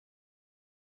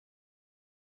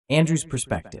Andrew's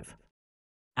perspective.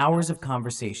 Hours of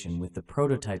conversation with the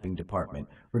prototyping department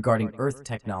regarding Earth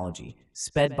technology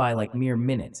sped by like mere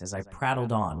minutes as I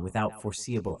prattled on without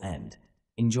foreseeable end,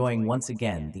 enjoying once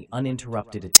again the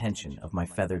uninterrupted attention of my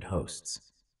feathered hosts.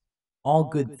 All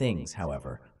good things,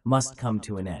 however, must come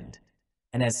to an end,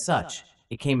 and as such,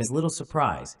 it came as little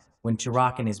surprise when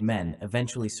Chirac and his men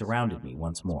eventually surrounded me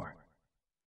once more.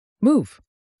 Move.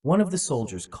 One of the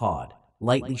soldiers cawed,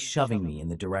 lightly shoving me in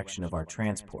the direction of our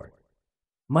transport.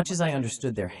 Much as I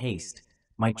understood their haste,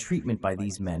 my treatment by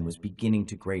these men was beginning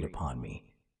to grate upon me.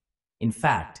 In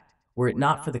fact, were it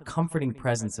not for the comforting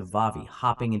presence of Vavi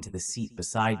hopping into the seat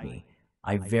beside me,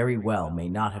 I very well may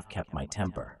not have kept my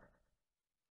temper.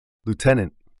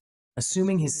 Lieutenant,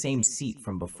 Assuming his same seat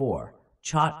from before,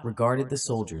 Chot regarded the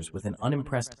soldiers with an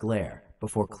unimpressed glare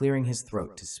before clearing his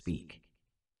throat to speak.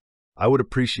 I would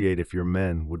appreciate if your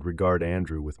men would regard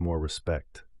Andrew with more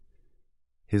respect.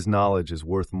 His knowledge is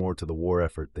worth more to the war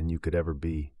effort than you could ever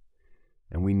be,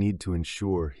 and we need to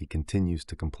ensure he continues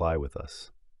to comply with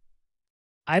us.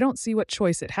 I don't see what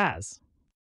choice it has.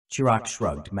 Chirac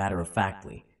shrugged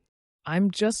matter-of-factly.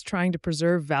 I'm just trying to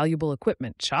preserve valuable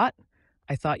equipment, Chot.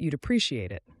 I thought you'd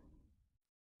appreciate it.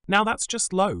 Now that's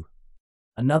just low.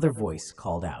 Another voice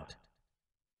called out.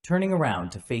 Turning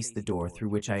around to face the door through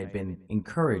which I had been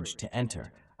encouraged to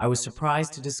enter, I was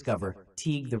surprised to discover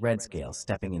Teague the Redscale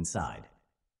stepping inside.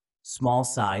 Small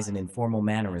size and informal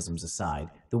mannerisms aside,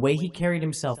 the way he carried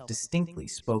himself distinctly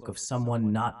spoke of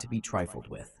someone not to be trifled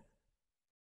with.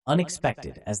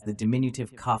 Unexpected as the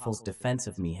diminutive Kaffel's defense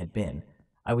of me had been,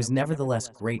 I was nevertheless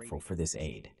grateful for this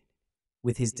aid.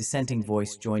 With his dissenting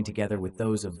voice joined together with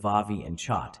those of Vavi and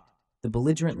Chot, the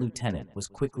belligerent lieutenant was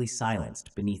quickly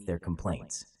silenced beneath their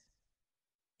complaints.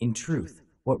 In truth,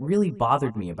 what really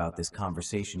bothered me about this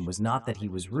conversation was not that he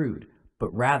was rude,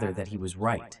 but rather that he was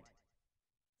right.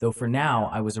 Though for now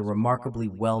I was a remarkably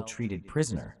well-treated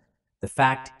prisoner, the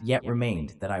fact yet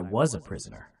remained that I was a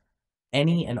prisoner.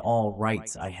 Any and all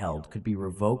rights I held could be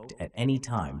revoked at any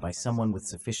time by someone with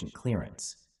sufficient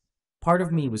clearance. Part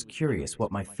of me was curious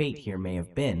what my fate here may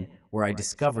have been were I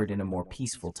discovered in a more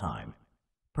peaceful time.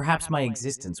 Perhaps my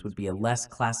existence would be a less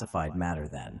classified matter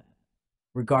then.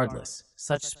 Regardless,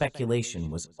 such speculation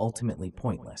was ultimately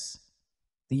pointless.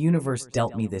 The universe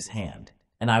dealt me this hand,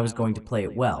 and I was going to play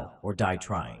it well or die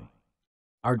trying.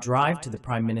 Our drive to the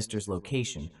Prime Minister's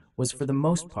location was for the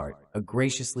most part a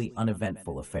graciously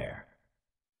uneventful affair.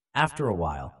 After a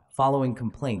while, following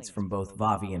complaints from both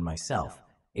Vavi and myself,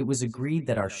 it was agreed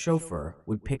that our chauffeur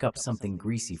would pick up something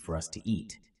greasy for us to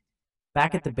eat.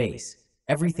 Back at the base,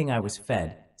 everything I was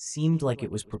fed seemed like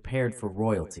it was prepared for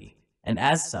royalty, and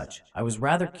as such, I was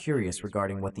rather curious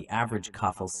regarding what the average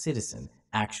Kaffel citizen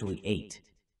actually ate.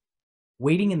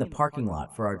 Waiting in the parking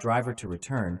lot for our driver to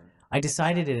return, I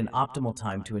decided at an optimal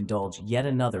time to indulge yet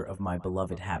another of my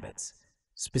beloved habits,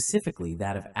 specifically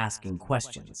that of asking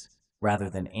questions, rather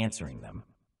than answering them.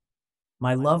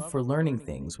 My love for learning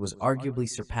things was arguably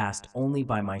surpassed only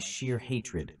by my sheer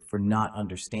hatred for not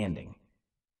understanding.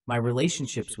 My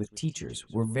relationships with teachers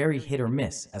were very hit or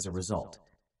miss as a result.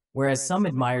 Whereas some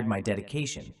admired my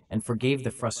dedication and forgave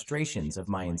the frustrations of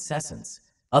my incessance,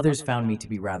 others found me to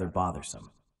be rather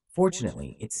bothersome.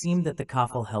 Fortunately, it seemed that the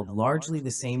Kaffel held largely the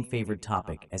same favored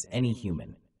topic as any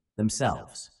human,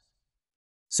 themselves.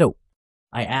 So,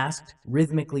 I asked,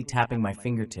 rhythmically tapping my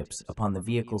fingertips upon the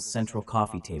vehicle's central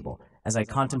coffee table as I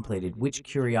contemplated which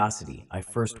curiosity I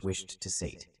first wished to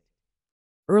sate.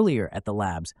 Earlier at the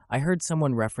labs, I heard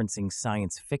someone referencing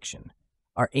science fiction.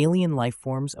 Are alien life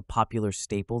forms a popular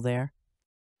staple there?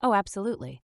 Oh,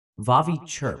 absolutely. Vavi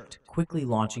chirped, quickly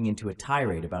launching into a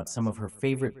tirade about some of her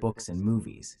favorite books and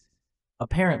movies.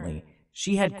 Apparently,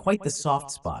 she had quite the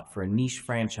soft spot for a niche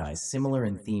franchise similar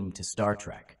in theme to Star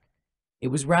Trek. It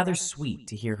was rather sweet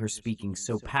to hear her speaking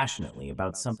so passionately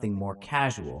about something more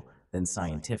casual than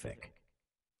scientific.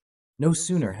 No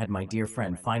sooner had my dear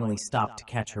friend finally stopped to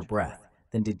catch her breath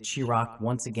than did Chirac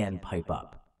once again pipe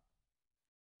up.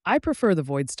 I prefer the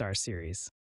Void Star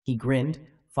series. He grinned,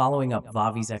 following up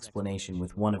Vavi's explanation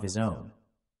with one of his own.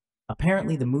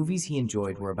 Apparently, the movies he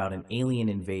enjoyed were about an alien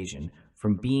invasion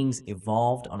from beings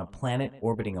evolved on a planet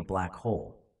orbiting a black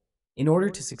hole. In order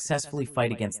to successfully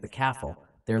fight against the Kaffel,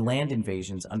 their land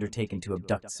invasions undertaken to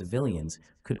abduct civilians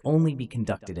could only be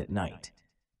conducted at night.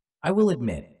 I will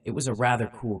admit, it was a rather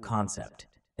cool concept,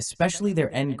 especially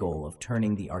their end goal of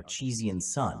turning the Archesian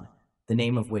sun, the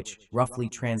name of which roughly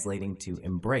translating to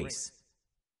embrace,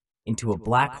 into a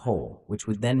black hole which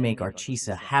would then make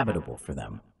Archisa habitable for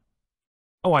them.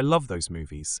 Oh, I love those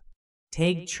movies.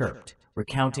 Teague chirped,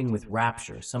 recounting with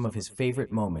rapture some of his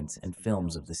favorite moments and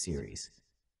films of the series.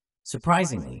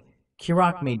 Surprisingly,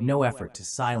 Kirak made no effort to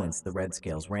silence the Red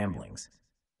Scale's ramblings.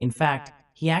 In fact,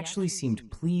 he actually seemed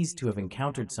pleased to have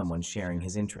encountered someone sharing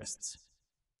his interests.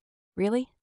 Really?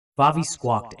 Vavi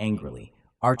squawked angrily,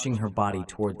 arching her body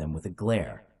toward them with a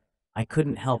glare I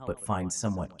couldn't help but find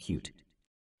somewhat cute.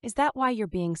 Is that why you're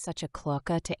being such a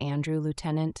cloaca to Andrew,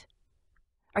 Lieutenant?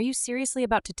 Are you seriously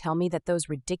about to tell me that those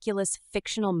ridiculous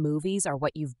fictional movies are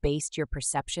what you've based your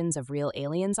perceptions of real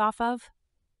aliens off of?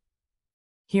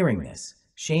 Hearing this,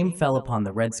 shame fell upon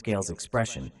the Red Scale's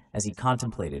expression as he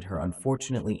contemplated her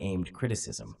unfortunately aimed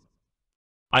criticism.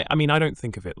 I mean, I don't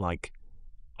think of it like...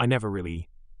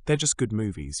 They're just good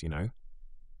movies, you know?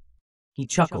 He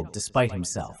chuckled despite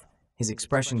himself, his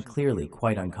expression clearly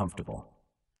quite uncomfortable.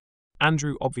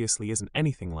 Andrew obviously isn't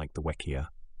anything like the Wekia.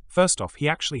 First off, he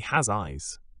actually has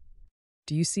eyes.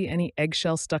 Do you see any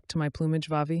eggshell stuck to my plumage,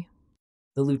 Vavi?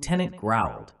 The lieutenant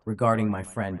growled, regarding my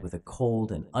friend with a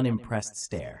cold and unimpressed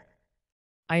stare.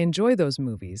 I enjoy those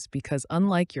movies because,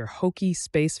 unlike your hokey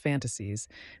space fantasies,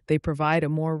 they provide a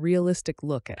more realistic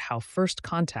look at how first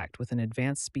contact with an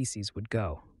advanced species would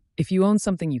go. If you own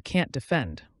something you can't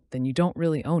defend, then you don't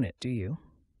really own it, do you?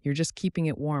 You're just keeping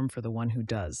it warm for the one who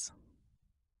does.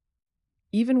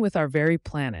 Even with our very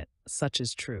planet, such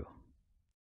is true.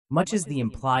 Much as the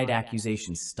implied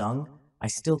accusation stung, I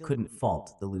still couldn't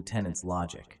fault the lieutenant's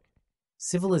logic.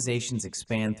 Civilizations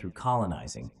expand through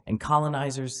colonizing, and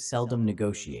colonizers seldom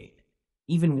negotiate.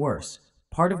 Even worse,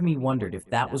 part of me wondered if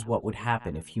that was what would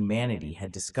happen if humanity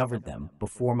had discovered them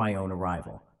before my own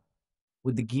arrival.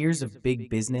 Would the gears of big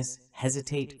business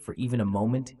hesitate for even a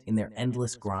moment in their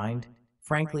endless grind?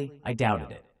 Frankly, I doubted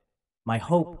it. My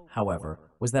hope, however,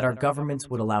 was that our governments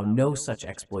would allow no such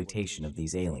exploitation of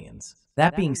these aliens.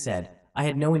 That being said, I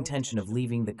had no intention of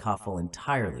leaving the Kafal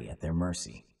entirely at their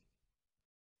mercy.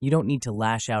 You don't need to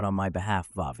lash out on my behalf,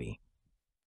 Vavi.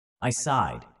 I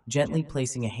sighed, gently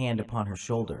placing a hand upon her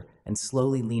shoulder and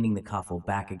slowly leaning the Kafal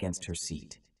back against her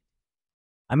seat.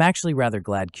 I'm actually rather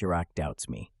glad Kirak doubts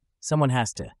me. Someone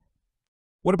has to.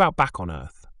 What about back on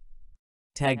Earth?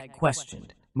 Tag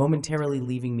questioned, momentarily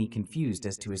leaving me confused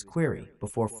as to his query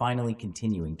before finally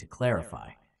continuing to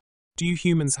clarify. Do you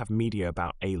humans have media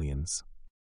about aliens?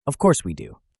 Of course we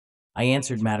do. I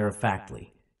answered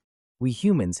matter-of-factly. We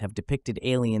humans have depicted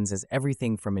aliens as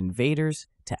everything from invaders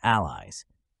to allies.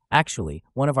 Actually,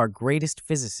 one of our greatest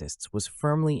physicists was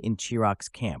firmly in Chirac's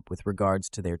camp with regards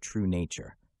to their true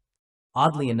nature.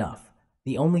 Oddly enough,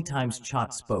 the only times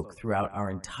Chot spoke throughout our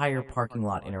entire parking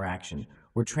lot interaction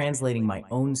were translating my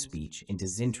own speech into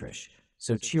Zintrish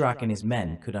so Chirac and his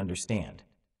men could understand.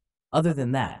 Other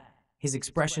than that, his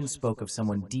expression spoke of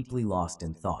someone deeply lost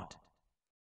in thought.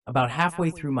 About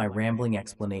halfway through my rambling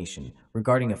explanation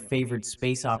regarding a favored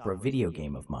space opera video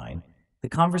game of mine, the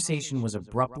conversation was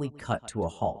abruptly cut to a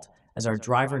halt as our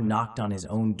driver knocked on his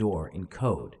own door in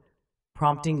code,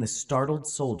 prompting the startled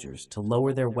soldiers to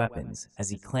lower their weapons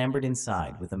as he clambered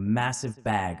inside with a massive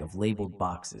bag of labeled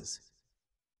boxes.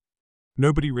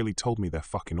 Nobody really told me their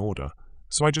fucking order,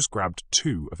 so I just grabbed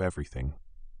 2 of everything.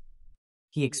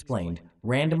 He explained,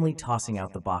 randomly tossing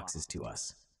out the boxes to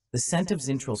us. The scent of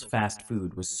Zintril's fast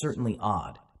food was certainly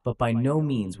odd, but by no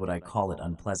means would I call it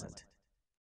unpleasant.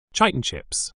 Chitin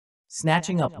chips.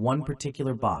 Snatching up one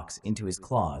particular box into his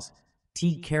claws,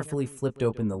 Teague carefully flipped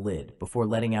open the lid before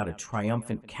letting out a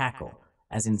triumphant cackle,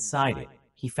 as inside it,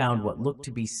 he found what looked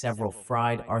to be several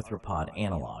fried arthropod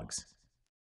analogs.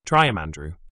 Try 'em,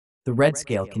 Andrew. The Red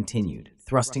Scale continued,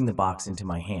 thrusting the box into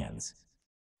my hands.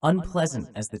 Unpleasant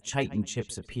as the chitin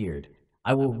chips appeared,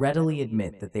 I will readily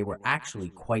admit that they were actually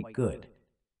quite good.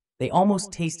 They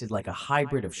almost tasted like a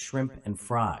hybrid of shrimp and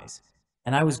fries,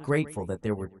 and I was grateful that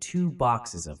there were 2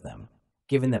 boxes of them,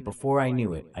 given that before I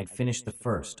knew it, I'd finished the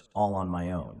first all on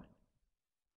my own.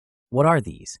 What are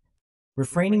these?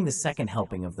 Refraining the second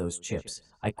helping of those chips,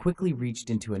 I quickly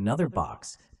reached into another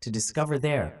box to discover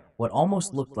there what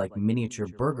almost looked like miniature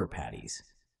burger patties.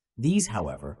 These,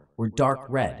 however, were dark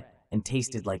red and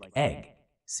tasted like egg,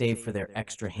 save for their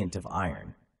extra hint of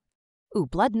iron. Ooh,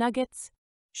 blood nuggets?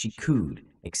 She cooed,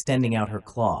 extending out her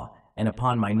claw, and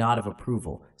upon my nod of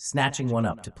approval, snatching one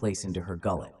up to place into her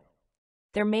gullet.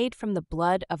 They're made from the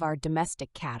blood of our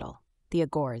domestic cattle, the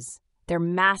Agors. They're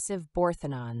massive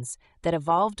borthenons that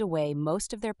evolved away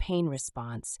most of their pain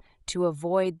response to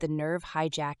avoid the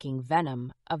nerve-hijacking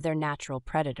venom of their natural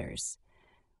predators.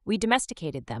 We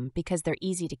domesticated them because they're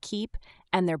easy to keep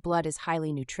and their blood is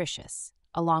highly nutritious,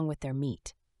 along with their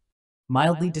meat.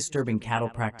 Mildly disturbing cattle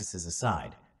practices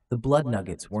aside, the blood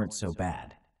nuggets weren't so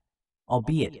bad.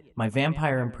 Albeit, my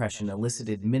vampire impression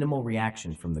elicited minimal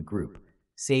reaction from the group,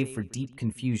 save for deep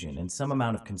confusion and some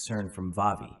amount of concern from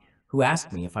Vavi, who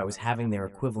asked me if I was having their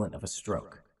equivalent of a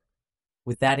stroke.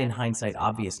 With that in hindsight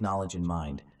obvious knowledge in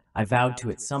mind, I vowed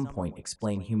to at some point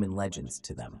explain human legends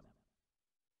to them.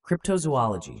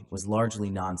 Cryptozoology was largely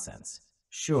nonsense.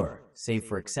 Sure, save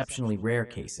for exceptionally rare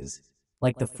cases,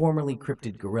 like the formerly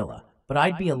cryptid gorilla, but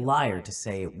I'd be a liar to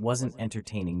say it wasn't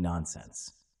entertaining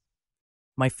nonsense.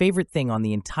 My favorite thing on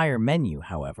the entire menu,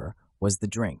 however, was the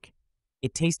drink.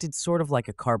 It tasted sort of like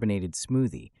a carbonated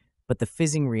smoothie, but the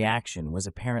fizzing reaction was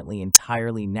apparently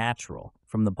entirely natural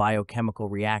from the biochemical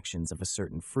reactions of a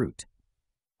certain fruit.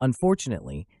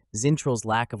 Unfortunately, Zintral's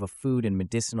lack of a food and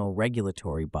medicinal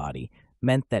regulatory body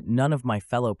meant that none of my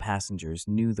fellow passengers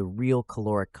knew the real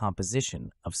caloric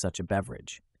composition of such a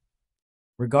beverage.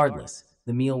 Regardless,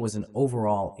 the meal was an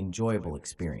overall enjoyable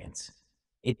experience.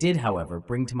 It did, however,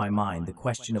 bring to my mind the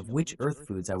question of which Earth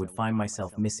foods I would find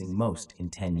myself missing most in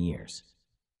 10 years.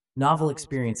 Novel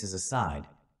experiences aside,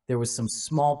 there was some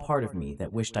small part of me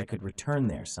that wished I could return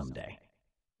there someday.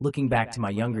 Looking back to my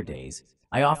younger days,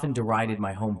 I often derided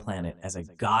my home planet as a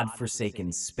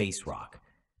god-forsaken space rock.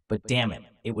 But damn it,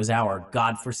 it was our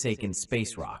god-forsaken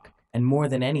space rock, and more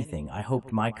than anything, I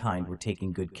hoped my kind were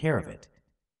taking good care of it,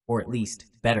 or at least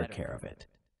better care of it.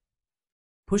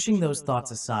 Pushing those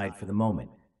thoughts aside for the moment,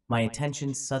 my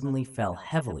attention suddenly fell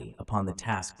heavily upon the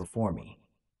task before me.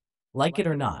 Like it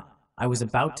or not, I was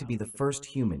about to be the first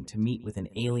human to meet with an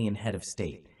alien head of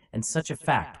state, and such a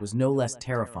fact was no less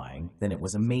terrifying than it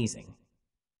was amazing.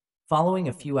 Following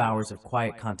a few hours of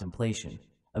quiet contemplation,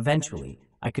 eventually,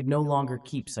 I could no longer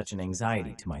keep such an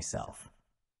anxiety to myself.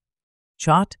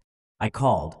 "Chot," I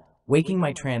called, waking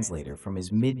my translator from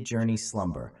his mid-journey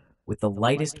slumber with the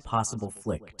lightest possible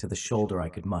flick to the shoulder I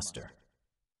could muster.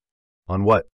 On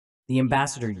what? The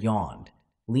ambassador yawned,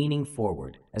 leaning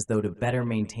forward as though to better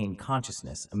maintain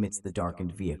consciousness amidst the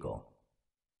darkened vehicle.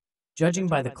 Judging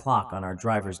by the clock on our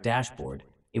driver's dashboard,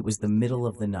 it was the middle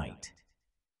of the night.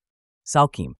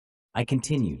 "Salkim," I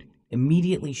continued,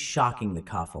 immediately shocking the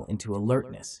Kafal into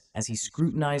alertness as he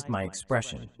scrutinized my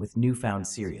expression with newfound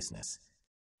seriousness.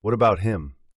 What about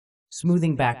him?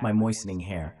 Smoothing back my moistening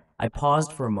hair, I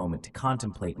paused for a moment to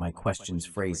contemplate my question's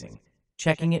phrasing,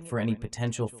 checking it for any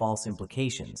potential false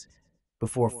implications,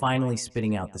 before finally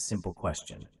spitting out the simple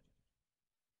question.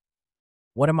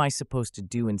 "What am I supposed to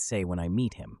do and say when I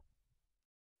meet him?"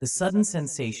 The sudden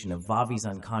sensation of Vavi's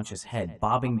unconscious head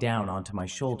bobbing down onto my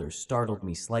shoulders startled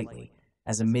me slightly,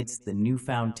 as amidst the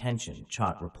newfound tension,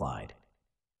 Chot replied.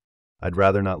 "I'd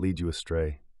rather not lead you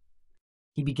astray."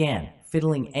 He began,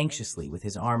 fiddling anxiously with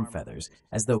his arm feathers,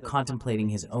 as though contemplating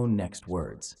his own next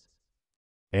words.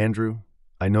 "Andrew,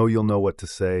 I know you'll know what to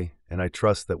say, and I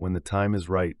trust that when the time is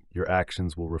right, your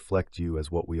actions will reflect you as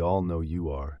what we all know you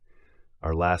are,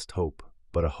 our last hope,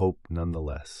 but a hope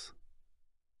nonetheless."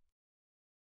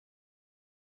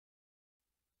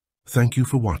 Thank you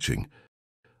for watching.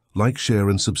 Like, share,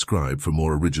 and subscribe for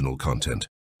more original content.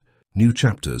 New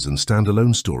chapters and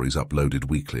standalone stories uploaded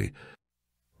weekly.